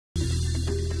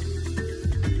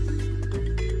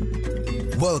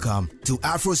Welcome to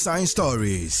AfroScience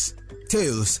Stories,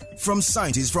 tales from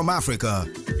scientists from Africa.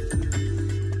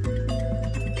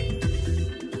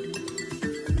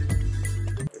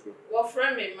 Prof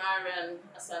Marian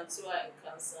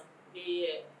Nkansah,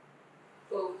 the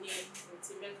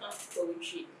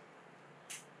poetry.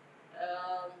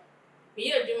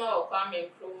 Me a Juma or Kwame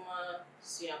Nkrumah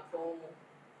Siakomo,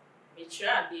 me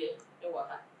trade a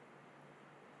waha.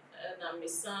 And I'm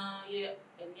Miss Ye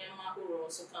and Yama who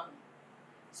also come.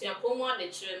 Siakomo, the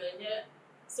children, yet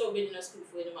so big in a school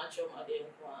for the match of my dear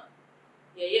one.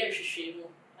 Yeah, she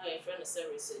I a friend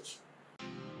of research.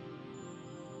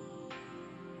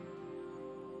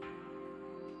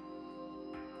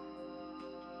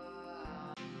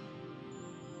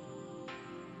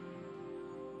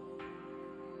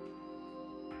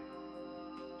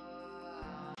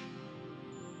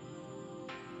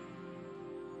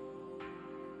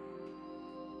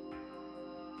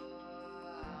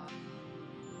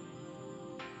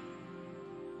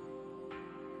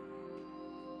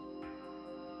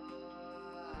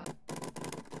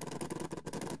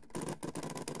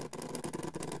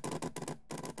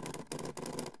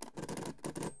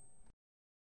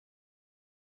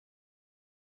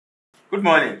 Good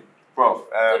morning, Prof.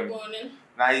 Good morning.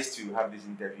 Nice to have this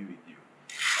interview with you.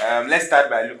 Let's start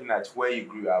by looking at where you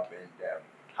grew up and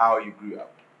how you grew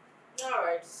up. All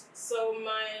right. So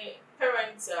my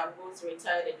parents are both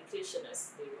retired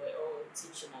educationists. They were all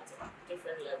teaching at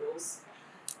different levels,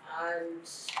 and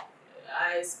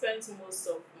I spent most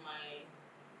of my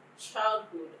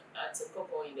childhood at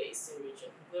Koko in the Eastern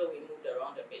region, though we moved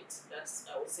around a bit. I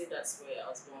would say that's where I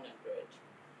was born and bred.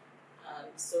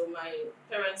 And so my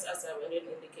parents, as I already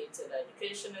indicated, are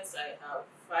educationists. I have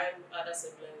 5 other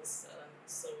siblings,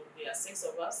 so there are 6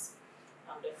 of us.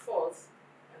 I'm the 4th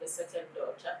and the 2nd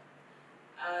daughter.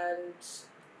 And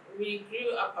we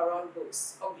grew up around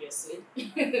books, obviously.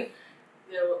 That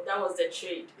was the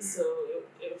trade. So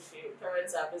if your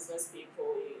parents are business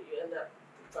people, you end up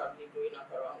probably growing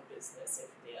up around business. If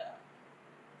they are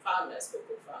farmers,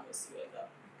 cocoa farmers, you end up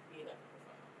being a cocoa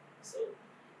farmer. So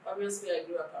obviously, I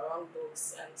grew up around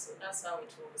books, and so that's how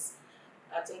it was.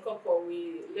 At Nkoko,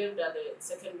 we lived at the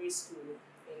secondary school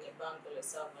in a Bangor,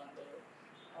 South Bangor,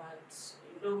 and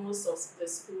most of the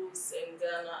schools in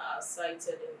Ghana are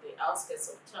sited in the outskirts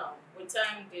of town. With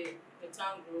time, the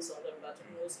town grows on them, but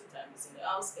most of the time it's in the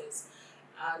outskirts,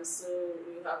 and so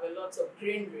we have a lot of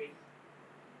greenery,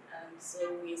 and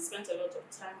so we spent a lot of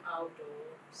time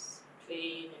outdoors,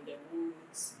 playing in the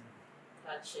woods,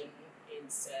 catching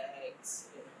insects,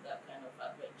 that kind of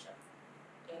adventure.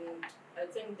 And I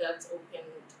think that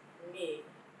opened me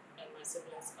and my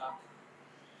siblings up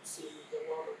to the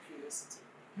world of curiosity.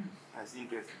 That's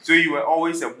interesting. So you were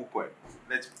always a bookworm.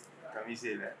 Can we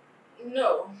say that?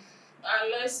 No,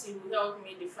 unless you help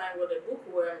me define what a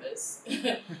bookworm is.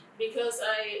 Because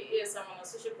I'm an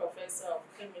associate professor of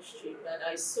chemistry, but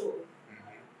I sew,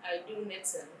 I do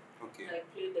knitting, I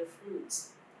play the flute,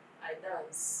 I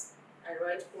dance, I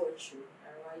write poetry, I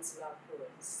write love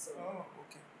poems. So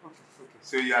okay.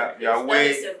 So you are way.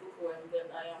 If that is a bookworm, then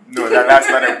I am. No, that's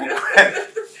not a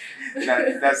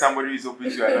bookworm. That's somebody who is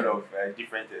open to a lot of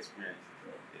different experiences. Yes.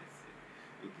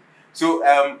 Okay. So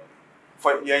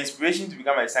for your inspiration to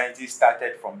become a scientist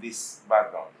started from this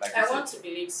background. Like I want to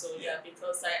believe so, yeah,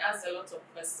 because I asked a lot of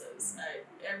questions.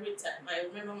 Every time I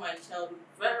remember my childhood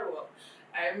very well.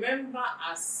 I remember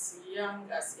as young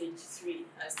as age 3.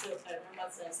 I remember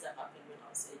things that happened when I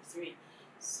was age 3.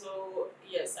 So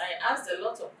yes, I asked a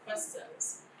lot of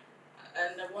questions,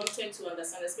 and I wanted to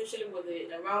understand, especially with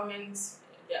the environment,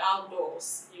 the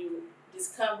outdoors. You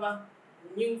discover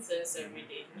new things every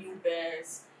day, new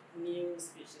birds, new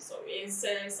species of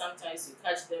insects. Sometimes you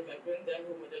catch them and bring them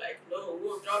home, and they're like, "No,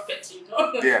 we'll drop it.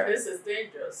 This is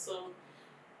dangerous." So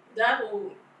that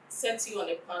will set you on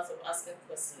a path of asking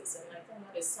questions, and I think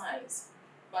that is science.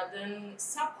 But then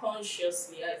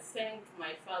subconsciously, I think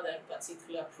my father in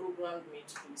particular programmed me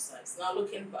to do science. Now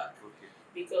looking back,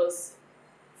 because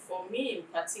for me in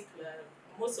particular,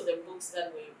 most of the books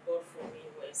that were bought for me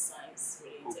were science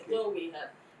related. Though we had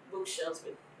bookshelves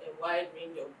with a wide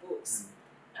range of books,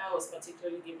 I was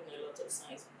particularly given a lot of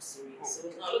science books to read. So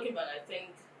now looking back, I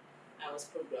think I was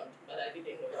programmed, but I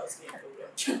didn't know I was being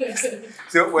programmed.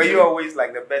 So were you always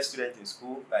like the best student in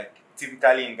school? Like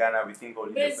typically in Ghana, we think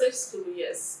only basic school,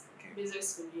 yes. Basic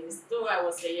school, yes. Though I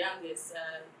was the youngest,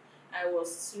 I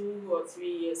was 2 or 3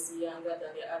 years younger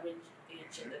than the average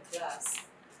age in the class.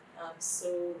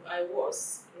 So I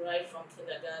was right from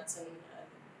kindergarten.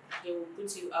 They will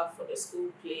put you up for the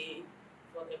school play,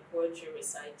 for the poetry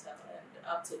recital, and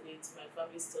up to date, my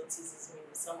family still teases me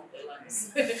with some of the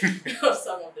lines of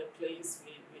some of the plays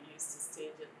we used to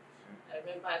stage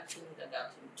remember I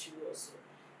kindergarten 2 or so.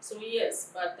 So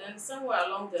yes, but then somewhere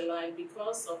along the line,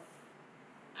 because of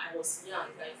I was young,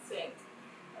 I think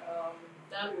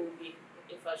that will be,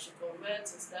 if I should convert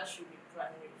it, that should be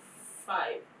primary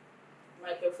 5.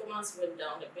 My performance went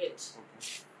down a bit.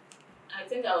 Okay. I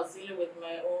think I was dealing with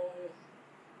my own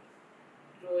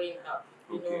growing up,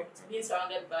 being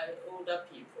surrounded by older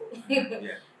people.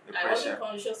 Yeah, the I pressure. wasn't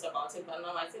conscious about it, but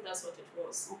now I think that's what it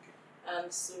was. Okay.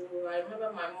 And so I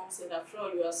remember my mom saying, after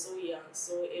all, you are so young,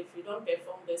 so if you don't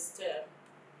perform this term,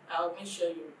 I'll make sure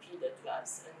you repeat the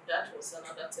class. And that was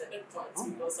another turning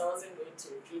point because I wasn't going to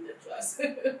repeat the class.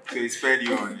 So it spurred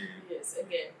you on. Yes,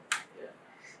 again. Yeah.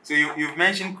 So you've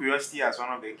mentioned curiosity as one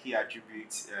of the key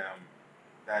attributes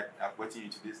that have gotten you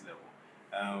to this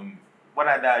level. What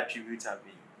other attributes have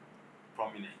been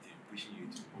prominent in pushing you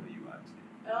to where you are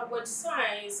today? With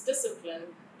science,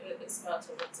 discipline is part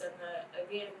of it. And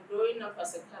again, growing up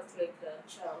as a Catholic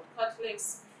child,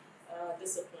 Catholics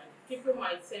discipline. People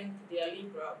might think they are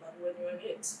liberal, but when you're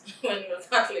in it, when you're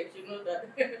Catholic, you know that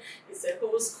it's a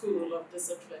whole school of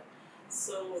discipline.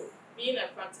 So being a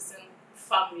practicing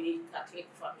family, Catholic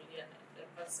family, and a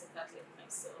practicing Catholic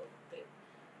myself,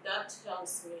 that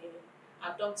helps me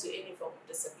adopt to any form of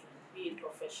discipline, be it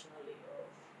professionally or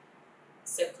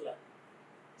secular.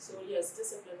 So yes,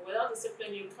 discipline. Without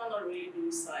discipline, you cannot really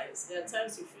do science. There are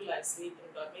times you feel like sleeping,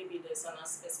 but maybe there's an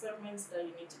experiment that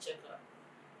you need to check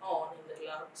on in the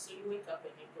lab. So you wake up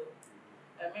and you go.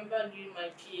 I remember doing my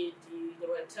PhD, there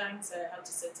were times I had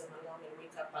to set an alarm and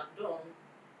wake up at dawn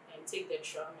and take the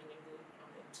tram and then go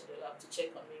to the lab to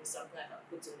check on maybe something I had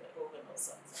put in the oven or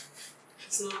something.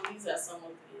 So these are some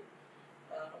of the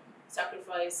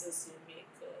sacrifices you make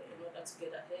in order to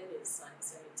get ahead in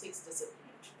science, and it takes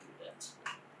discipline to do that.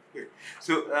 Okay.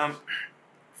 So,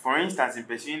 for instance, in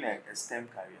pursuing a STEM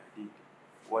career,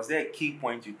 was there a key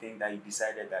point you think that you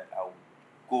decided that I would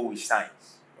go with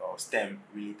science or STEM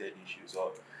related issues,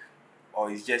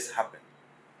 or it just happened?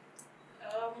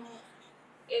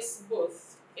 It's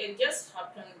both. It just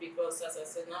happened because, as I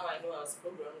said, now I know I was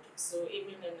programmed. So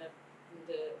even in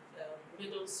the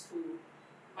middle school,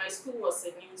 my school was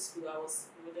a new school. I was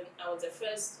the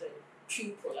first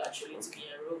pupil actually to be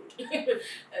enrolled,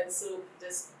 and so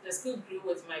the school grew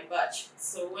with my batch.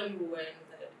 So when we were in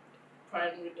the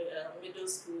primary middle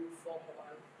school Form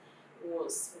 1,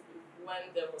 was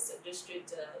when there was a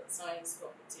district science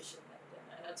competition, and then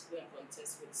I had to go and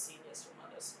contest with seniors from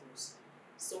other schools.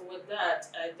 So with that,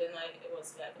 I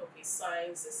was like, okay,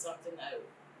 science is something I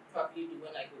will probably do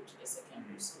when I go to the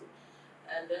secondary school.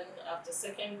 And then after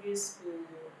secondary school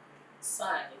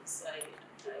science, I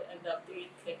ended up doing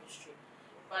chemistry.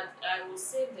 But I would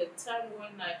say the time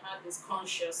when I had this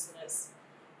consciousness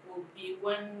would be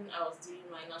when I was doing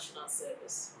my national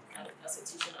service as a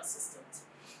teaching assistant.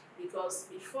 Because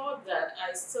before that,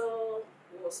 I still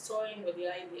was toying with the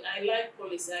idea. I like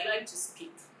policy. I like to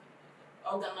speak,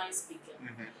 organized speaking.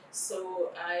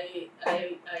 So I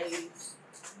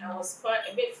was quite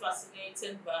a bit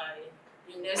fascinated by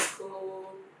UNESCO,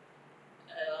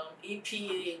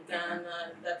 EPA in Ghana,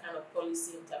 and that kind of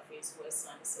policy interface where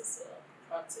science is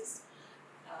practiced.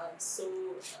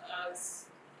 So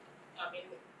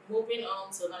moving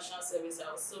on to national service,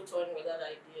 I was still toying with that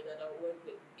idea that I would work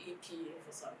with EPA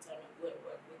for some time and go and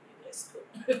work with UNESCO.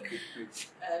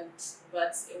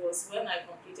 But it was when I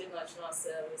completed national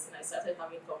service and I started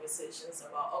having conversations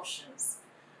about options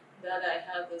that I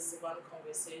had this one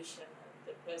conversation, and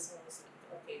the person was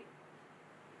like, okay,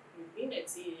 you've been a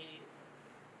TA,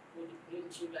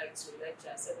 wouldn't you like to lecture?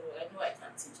 I said, well, I know I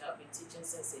can't teach. I've been teaching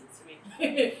since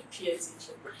 '83, peer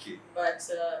teaching. Okay. But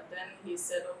then he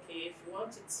said, okay, if you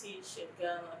want to teach in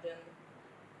Ghana, then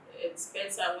it's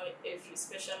better if you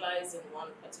specialize in one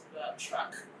particular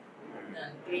track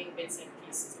than doing bits and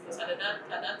pieces. Because at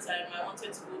that time, I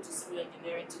wanted to go to civil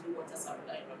engineering to do water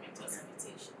supply, environmental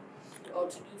sanitation, or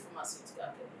to do pharmaceutical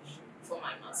chemistry for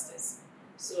my master's.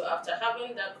 So after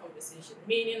having that conversation,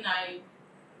 meaning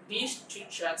these 2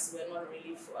 tracks were not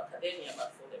really for academia,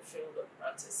 but for the field of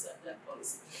practice and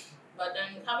policy. But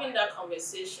then having that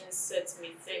conversation set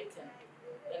me thinking,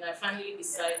 and I finally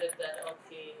decided that,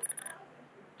 okay,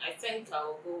 I think I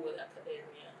will go with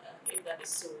academia. If that is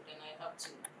so, then I have to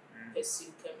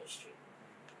pursue chemistry.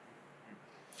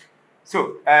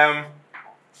 So,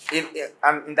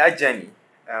 in that journey,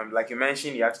 like you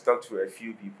mentioned, you had to talk to a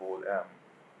few people.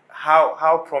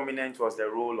 How prominent was the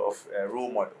role of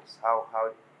role models?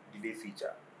 How did they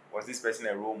feature? Was this person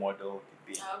a role model?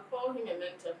 I'll call him a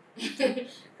mentor.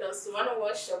 Because one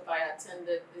workshop I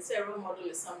attended, they say a role model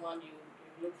is someone you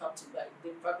look up to, but they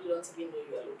probably don't even know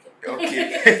you are looking.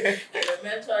 Okay. And a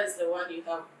mentor is the one you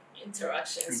have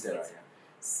interactions with. Yeah.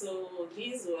 So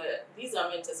these are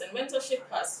mentors, and mentorship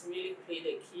has really played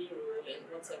a key role in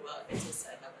whatever it is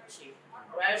I have achieved.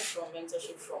 Right from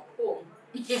mentorship from home,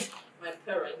 my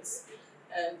parents,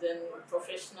 and then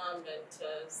professional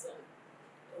mentors. And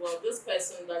well, this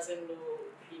person doesn't know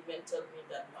he mentored me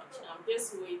that much. I'm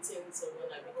just waiting till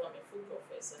when I become a full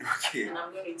professor, Okay. and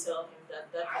I'm going to tell him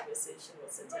that conversation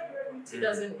was a turning point. He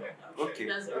doesn't know. I'm sure he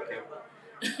doesn't remember.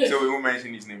 So we won't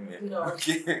mention his name then. No.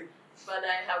 Okay. But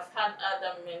I have had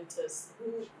other mentors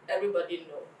who everybody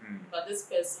know. But this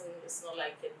person is not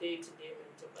like a day-to-day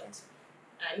mentor. But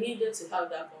I needed to have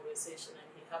that conversation, and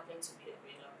he happened to be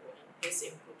available, and his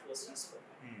input was useful.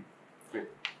 Great.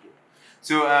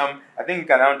 So I think we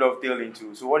can now dovetail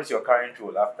into, so what is your current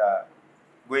role after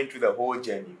going through the whole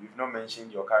journey? We've not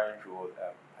mentioned your current role.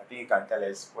 I think you can tell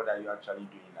us what are you actually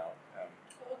doing now.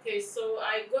 Okay, so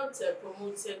I got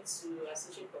promoted to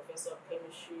Associate Professor of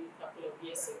Chemistry a couple of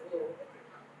years ago,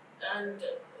 and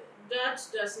that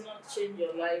does not change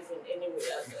your life in any way,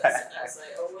 as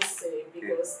I always say,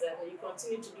 because then you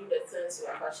continue to do the things you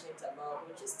are passionate about,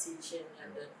 which is teaching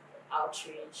and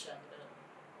outreach and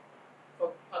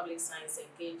public science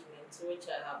engagement, which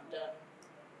I have done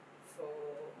for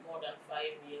more than 5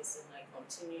 years, and I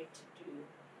continue to do.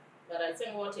 But I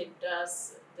think what it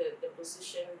does, the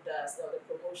position does, or the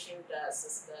promotion does,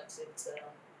 is that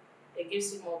it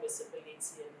gives you more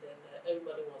visibility, and then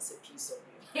everybody wants a piece of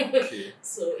you. Okay.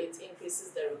 So it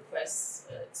increases the requests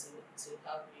to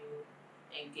have you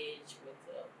engage with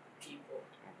people.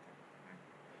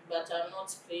 But I'm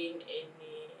not playing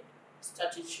any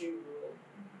statutory role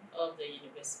of the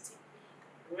university.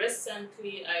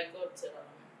 Recently, I got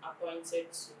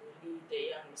appointed to lead the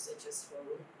Young Researchers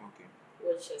Forum. Okay.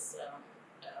 Which is a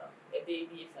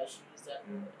baby, if I should use that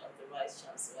word, of the Vice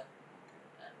Chancellor.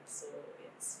 And so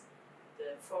the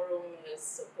forum is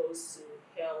supposed to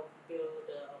help build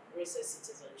research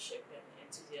citizenship and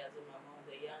enthusiasm among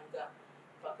the younger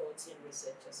faculty and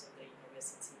researchers of the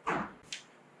university.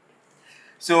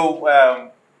 So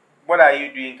what are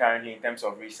you doing currently in terms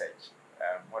of research?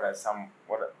 What are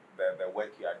the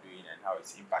work you are doing and how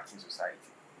it's impacting society?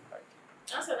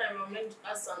 As an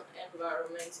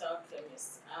environmental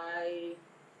chemist, I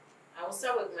will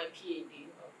start with my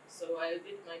PhD. So I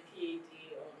did my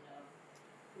PhD on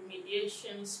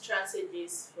remediation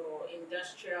strategies for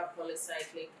industrial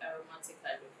polycyclic aromatic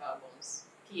hydrocarbons,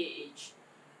 PAH.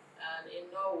 And in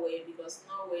Norway, because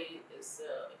Norway is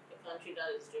a country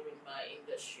that is driven by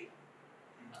industry.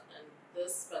 And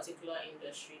this particular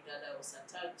industry that I was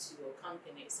attached to, or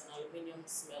company, is an aluminium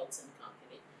smelting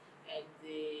company. And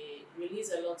they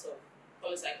release a lot of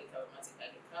polycyclic aromatic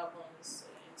hydrocarbons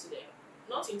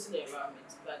not into the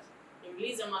environment, but they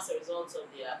release them as a result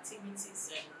of their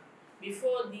activities. And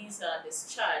before these are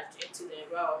discharged into the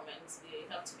environment, they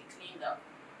have to be cleaned up,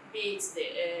 be it the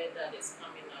air that is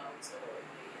coming out or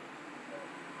the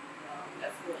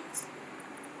effluent,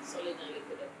 solid and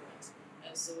liquid effluent.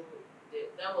 And so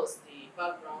that was the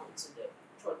background to the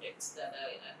project that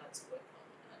I had to work on.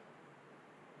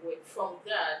 From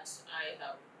that, I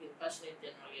have been passionate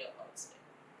generally about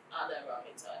other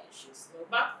environmental issues. Now,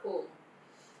 back home,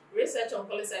 research on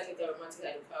polycyclic aromatic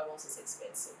hydrocarbons is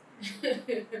expensive.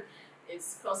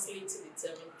 It's costly to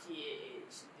determine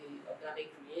pH, the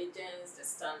organic reagents, the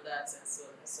standards, and so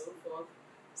on and so forth.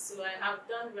 So I have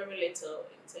done very little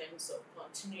in terms of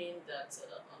continuing that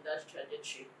on that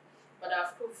trajectory. But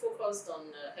I've focused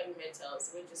on heavy metals,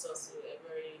 which is also a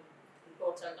very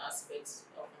important aspect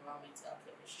of environmental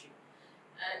chemistry.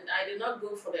 And I did not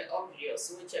go for the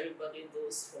obvious, which everybody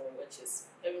goes for, which is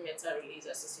heavy metal release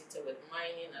associated with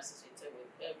mining, associated with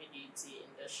heavy duty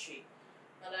industry.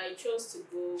 But I chose to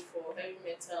go for heavy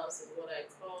metals in what I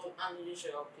call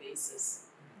unusual places.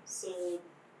 So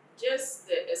just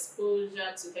the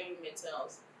exposure to heavy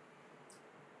metals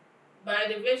by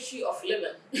the virtue of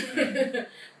living.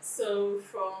 So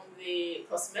from the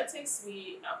cosmetics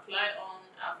we apply on,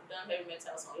 I've done heavy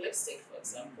metals on lipstick, for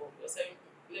example, because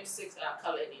lipsticks are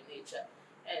colored in nature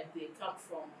and they come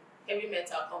from heavy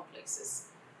metal complexes,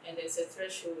 and there's a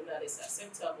threshold that is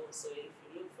acceptable. So if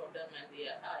you look for them and they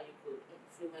are high, you could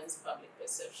influence public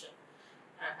perception.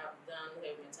 I have done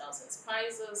heavy metals and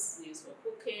spices used for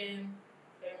cooking,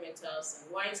 heavy metals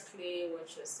and white clay,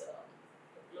 which is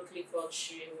locally called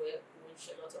shea, which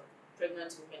a lot of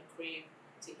pregnant women crave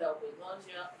to help with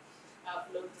nausea.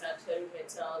 I've looked at heavy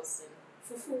metals in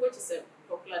fufu, which is a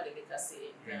popular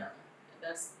delicacy in Ghana. And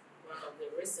that's one of the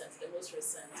most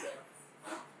recent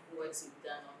works we've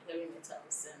done on heavy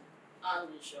metals and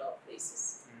unusual places.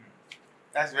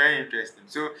 That's very interesting.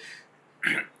 So,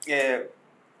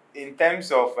 in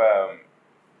terms of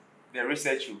the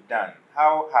research you've done,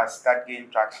 how has that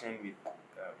gained traction with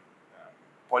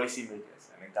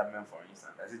policymakers and the government, for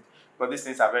instance? Because these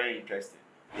things are very interesting.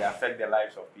 They affect the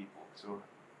lives of people. So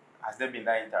has there been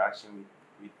that interaction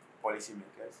with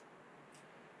policymakers?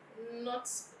 Not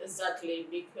exactly,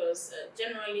 because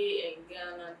generally in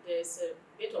Ghana there's a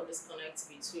bit of disconnect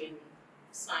between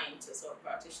scientists or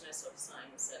practitioners of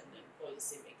science and then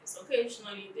policymakers.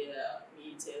 Occasionally there are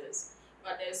meetings,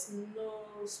 but there's no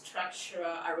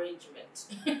structural arrangement,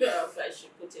 if I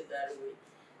should put it that way,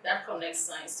 that connects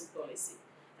science to policy.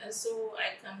 And so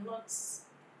I cannot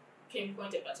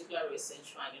pinpoint a particular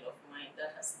research finding of mine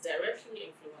that has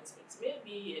directly influenced it.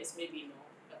 Maybe yes, maybe no,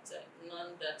 but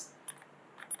none that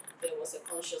there was a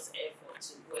conscious effort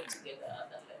to work together at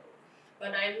that level.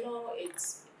 But I know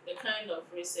it's the kind of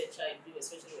research I do,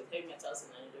 especially with heavy metals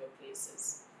in unusual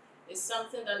places. It's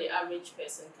something that the average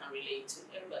person can relate to.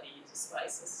 Everybody uses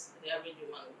spices. The average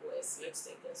woman wears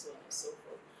lipstick and so on and so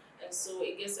forth. And so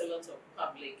it gets a lot of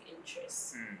public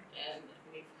interest. And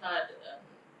we've had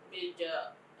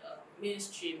major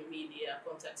mainstream media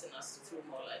contacting us to throw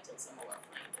more light on some of our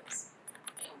findings.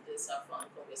 And these are fun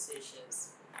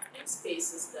conversations in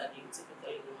spaces that you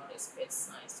typically do not expect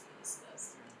science to be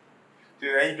discussed. So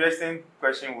the interesting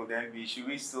question would then be, should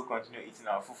we still continue eating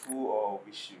our fufu, or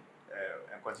we should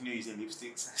continue using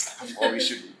lipsticks and stuff, or we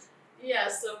should eat? Yeah,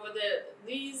 so with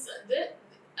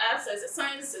as I said,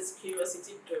 science is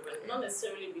curiosity driven, not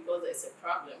necessarily because there's a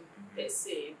problem per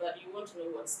se, but you want to know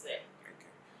what's there.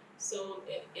 Okay. So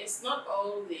it's not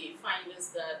all the findings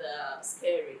that are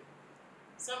scary.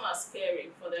 Some are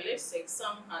scary. For the lipstick,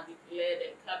 some had lead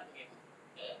and cadmium,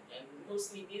 and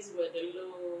mostly these were the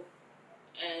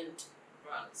low-end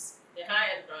brands. The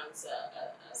high-end brands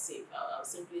are safe. I'll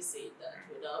simply say that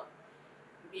without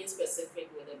being specific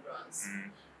with the brands.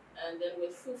 And then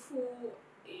with fufu,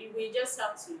 we just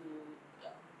have to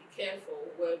be careful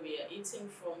where we are eating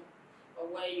from,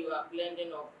 or where you are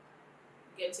blending or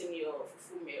getting your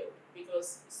fufu meal,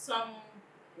 because some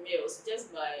meals,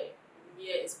 just by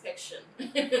mere inspection,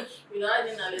 without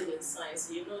any knowledge in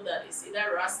science, you know that it's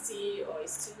either rusty or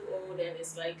it's too old and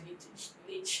it's likely to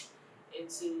leach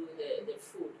into the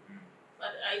food.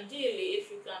 But ideally,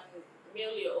 if you can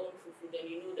mill your own fufu,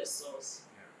 then you know the source.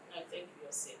 And I think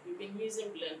you're safe. We've been using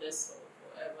blenders for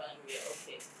forever and we're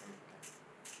okay.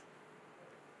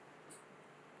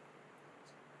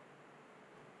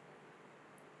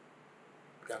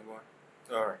 Can go on.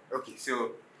 All right. Okay.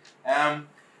 So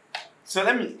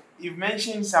you've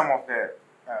mentioned some of the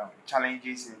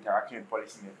challenges in interacting with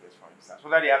policymakers, for instance.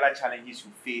 What are the other challenges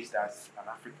you faced as an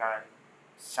African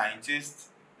scientist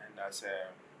and as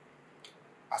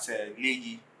a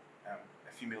lady,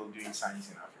 a female doing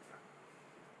science in Africa?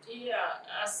 Yeah,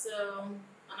 as an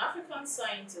African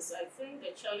scientist, I think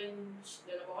the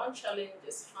number one challenge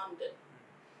is funding,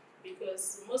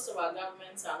 because most of our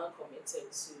governments are not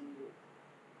committed to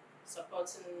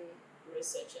supporting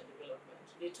research and development.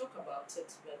 They talk about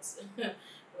it, but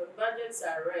when budgets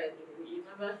are read, you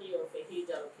never hear of a huge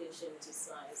allocation to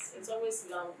science. It's always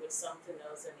lumped with something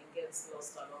else and it gets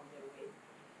lost along the way.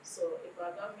 So if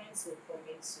our governments will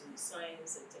commit to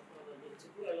science and technology, to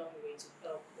go a long way to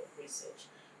help with research.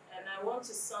 And I want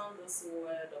to sound this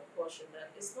word of caution that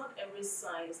it's not every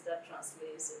science that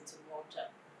translates into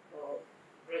mortar or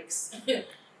bricks.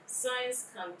 Science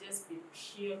can just be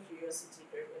pure curiosity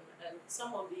driven, and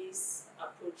some of these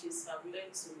approaches have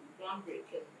led to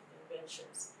groundbreaking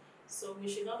inventions. So we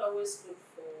should not always look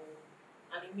for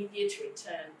an immediate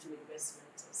return to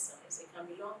investment in science. It can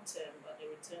be long term, but the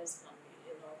returns can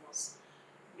be enormous.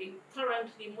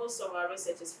 Currently, most of our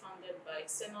research is funded by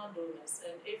external donors,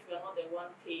 and if you are not the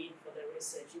one paying for the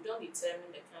research, you don't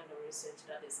determine the kind of research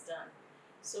that is done.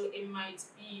 So it might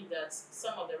be that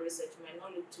some of the research might not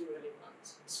look too relevant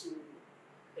to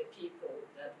the people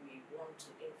that we want to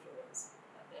influence.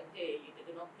 And then, hey, you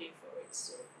did not pay for it,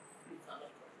 so you cannot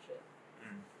control.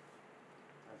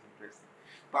 That's interesting.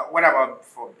 But what about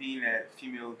for being a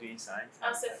female doing science?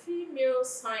 As a female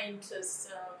scientist,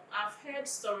 I've heard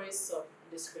stories of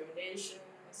discrimination,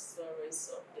 stories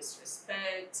of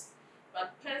disrespect,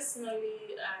 but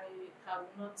personally, I have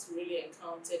not really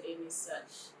encountered any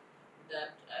such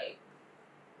that I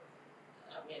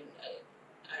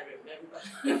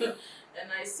remember.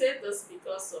 And I say this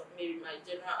because of maybe my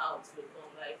general outlook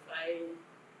on life.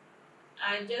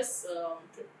 I just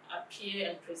appear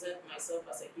and present myself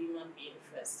as a human being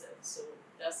first, and so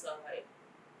that's how I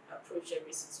approach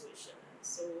every situation. And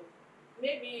so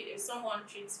maybe if someone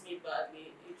treats me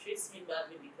badly, he treats me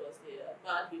badly because they are a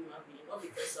bad human being, not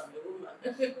because I'm a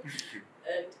woman.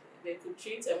 And they could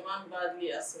treat a man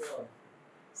badly as well.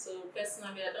 So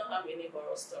personally, I don't have any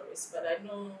horror stories, but I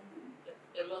know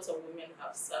a lot of women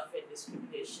have suffered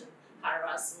discrimination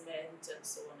harassment and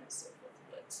so on and so forth.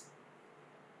 But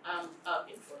I've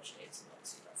been fortunate not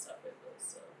to suffer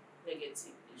those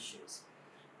negative issues.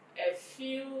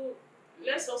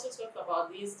 Let's also talk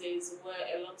about these days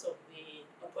where a lot of the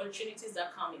opportunities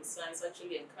that come in science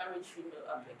actually encourage female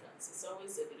applicants. It's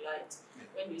always a delight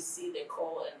when you see the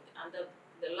call and under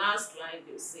the last line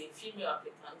they'll say female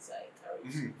applicants are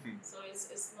encouraged. So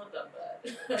it's not that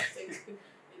bad. I think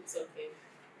it's okay.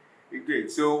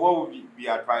 Great. So what would be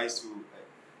advised to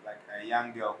like a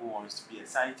young girl who wants to be a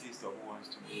scientist or who wants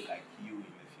to be like you in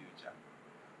the future?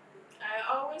 I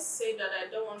always say that I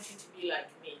don't want you to be like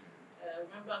me.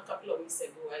 Remember a couple of weeks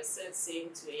ago I said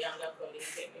same to a younger colleague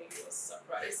and he was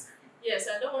surprised. Yes,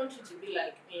 I don't want you to be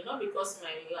like me, not because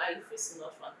my life is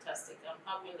not fantastic, I'm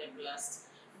having a blast,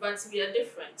 but we are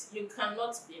different. You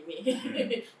cannot be me.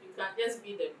 You can just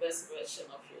be the best version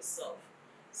of yourself.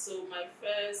 So my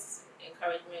first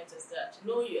encouragement is that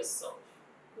know yourself.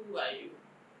 Who are you?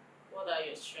 What are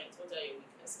your strengths? What are your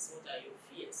weaknesses? What are your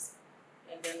fears?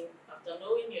 And then after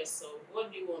knowing yourself,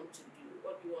 what do you want to do?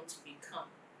 What do you want to become?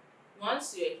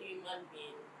 Once you're a human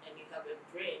being and you have a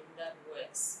brain that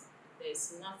works,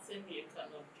 there's nothing you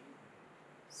cannot do.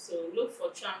 So look for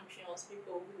champions,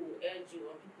 people who will urge you,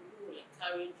 or people who will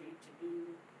encourage you to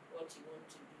do what you want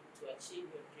to do to achieve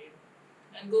your dream,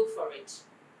 and go for it.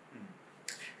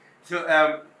 So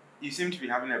you seem to be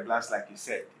having a blast, like you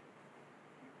said.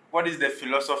 What is the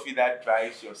philosophy that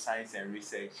drives your science and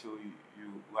research so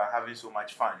you are having so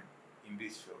much fun in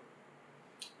this field?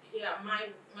 Yeah, my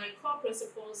core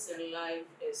principles in life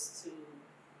is to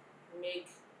make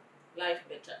life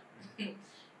better.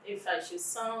 If I should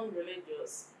sound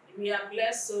religious, we are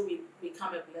blessed, so we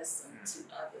become a blessing to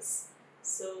others.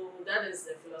 So that is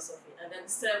the philosophy. And then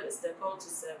service, the call to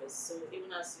service. So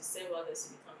even as you serve others,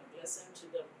 you become a blessing to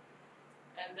them.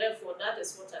 And therefore, that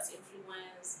is what has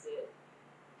influenced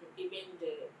even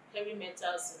the heavy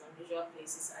metals and unusual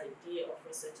places idea of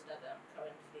research that I'm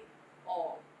currently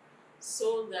on,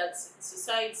 so that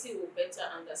society will better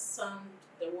understand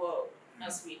the world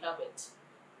as we have it,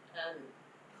 and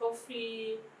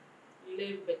hopefully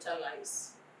live better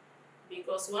lives.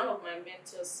 Because one of my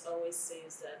mentors always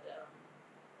says that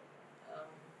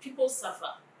people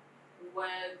suffer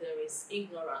where there is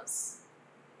ignorance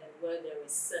and where there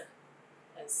is sin.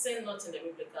 And sin not in the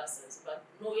biblical sense, but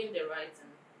knowing the right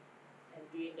thing and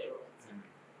doing the wrong thing.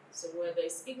 So where there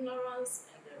is ignorance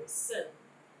and there is sin,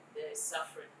 there is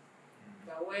suffering.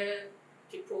 But where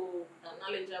people are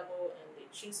knowledgeable and they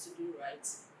choose to do right,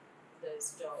 there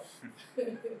is joy.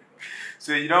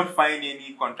 So you don't find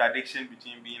any contradiction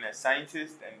between being a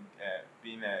scientist and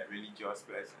being a religious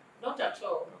person? Not at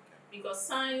all. Okay. Because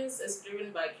science is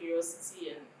driven by curiosity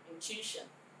and intuition.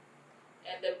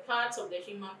 And the part of the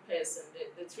human person,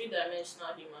 the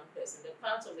three-dimensional human person, the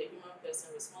part of the human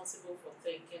person responsible for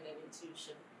thinking and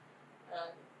intuition,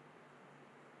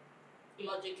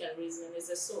 logic and reasoning is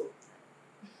the soul.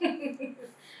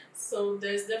 So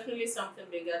there's definitely something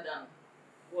bigger than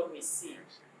what we see.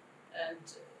 And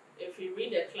if we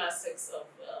read the classics of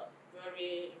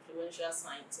very influential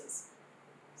scientists,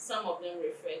 some of them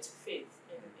refer to faith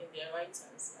in their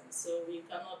writings. And so you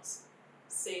cannot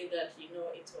say that you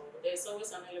know it all. There's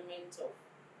always an element of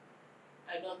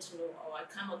I don't know or I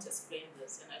cannot explain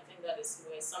this, and I think that is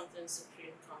where something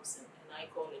supreme comes in, and I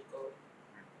call it God.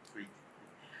 Great.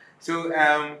 So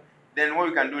then what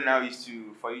we can do now is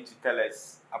for you to tell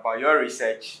us about your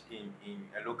research in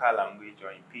a local language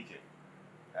or in Pidgin.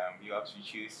 You have to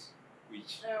choose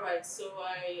which. All right. So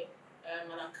I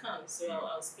am an Akan, so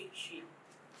I'll speak Chi.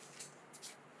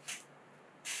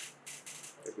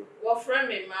 Prof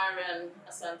Marian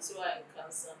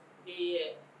Nkansah,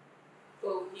 the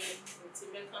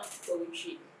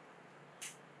poetry.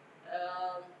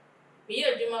 Me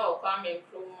adwuma wɔ Kwame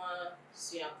Nkrumah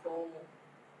suapɔn mu.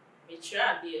 Mekyerɛ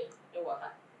adeɛ wɔ ha.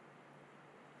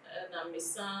 Na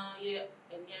mesan yɛ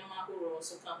nneɛma ahorow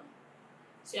nso ka ho.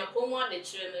 Suapɔn mu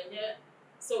adekyerɛ no nyɛ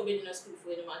sɛ obɛgyina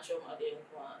sukuufoɔ anim akyerɛ wɔn adeɛ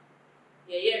nko ara.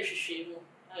 Yɛyɛ nhwehwɛmu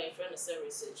a yɛfrɛ no sɛ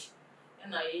research.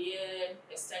 And I hear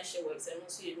extension works, and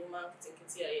also you know, take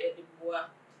it the boa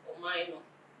or mine,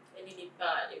 any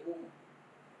part a woman.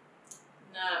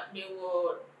 Now, they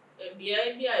were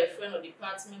a friend of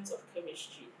Department of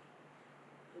Chemistry.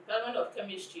 Department of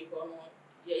Chemistry,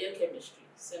 yeah, chemistry,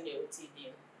 send your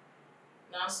TD.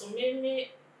 Now, so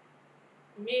me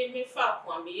far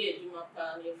one be a human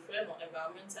pan, a friend of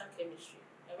environmental chemistry.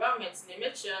 Environment, they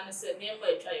met you and said, name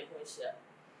by try a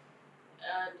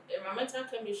and environmental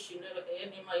chemistry never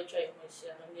any my try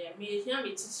question and me here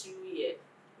me tissue here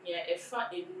near a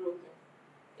fat in room.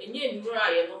 And ye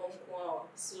dry no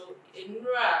so in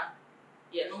ra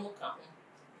ye no come.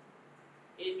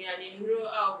 aduane nnuro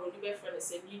a ɔbɔ ne bɛfrɛ no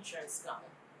sɛ nutrients ka ho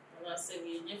anaasɛ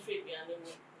yɛnya firi aduane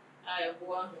mu a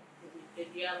ɛboa ho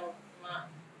nipadua no ma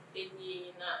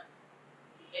ɛnyi na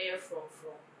ɛyɛ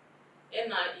frɔmfrɔm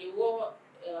ɛna yɛwɔ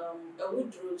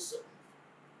awuduro so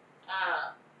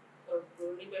a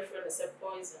ɔbɔ ne bɛfrɛ no sɛ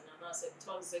poison anaasɛ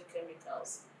toxic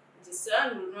chemicals nti saa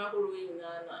nnuro no ahorow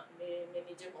nyinaa na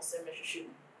m'ani gye ho sɛ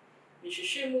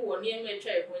mehwehwɛ mu wɔ nneɛma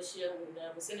atwa yɛ ho ahyia mu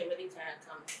na mu sɛnea mɛde kan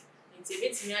aka no nti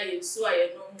ebetumi ayɛ nsuo a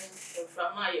yɛnom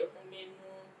mframa a yɛhome mu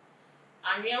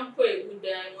anwea mpo egu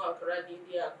dan mu akora de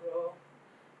di agorɔ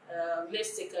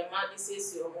lipstick a mmaa de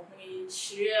siesie wɔn ho yi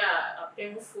hyire a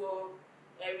apemfoɔ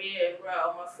ɛwe mmerɛ a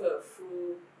wɔn afa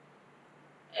afuro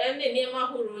ɛne nneɛma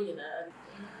ahorow nyinaa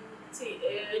nti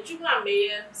adwuma a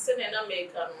meyɛ sɛnea na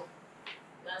meka no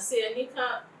na sɛ yɛnika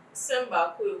sɛm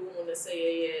baako ewu mu no sɛ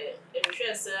yɛyɛ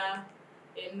nhwɛ saa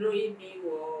nnuro yi bi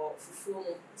wɔ fufuo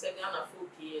mu sɛ Ghanafoɔ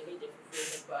pii ani gye fufuo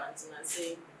mu paa nti na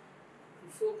sɛ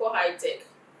fufuo kɔ high tech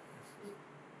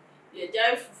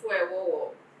yɛgyae fufuo a ɛwɔ wɔ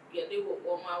yɛde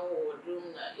wɔn awɔ wɔ dom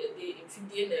na yɛde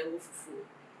mfidie na ɛwɔ fufuo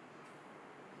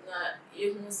na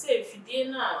yɛhu sɛ mfidie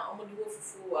no a wɔde wɔ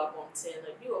fufuo wɔ abɔnten na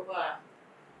bi wɔ hɔ a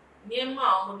nneɛma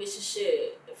a wɔde hyehyɛ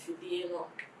afidie no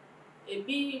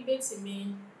ebi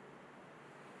betumi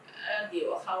ade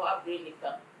ɔhaw abrɛ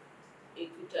nipa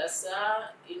ekuta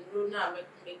saa nnuro no a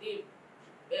mede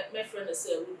mɛfrɛ no sɛ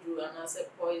awuduro anaasɛ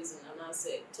poison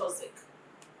anaasɛ toxic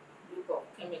group of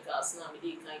chemicals na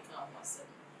mede kan ho asɛm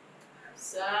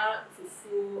saa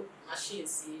fufuo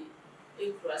machines yi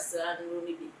ekura saa nnuro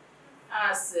no bi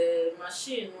a sɛ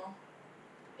machine no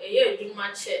ɛyɛ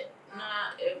adwuma kyɛ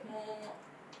na ɛho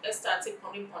ɛstarte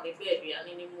pɔnepɔne bɛ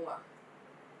aduane no mu a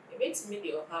ebetumi de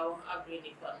ɔhaw abrɛ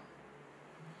nipa no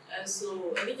and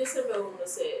so any just a bell no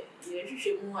say you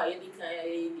should move any kind of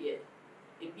idea.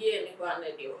 It be any one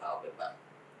idea how paper.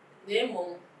 Name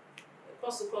on a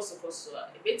cost,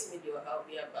 a bit me do how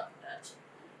be about that.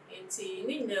 And tea,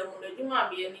 Nina, when you might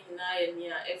be any nigh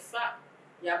near a fat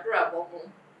yabra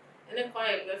home, and a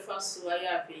quiet breakfast so I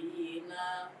have a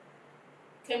na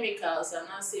chemicals and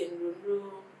I say no,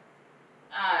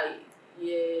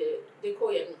 ye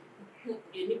decoy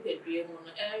ye nipped dream on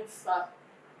and fat.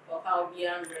 Or how be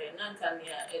under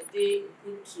Nankania a day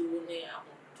good to near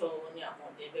Amoto near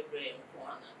Monte Bebre and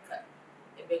Kuana,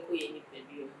 a bequay in the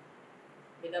bedroom.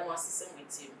 Madame was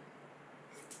with him.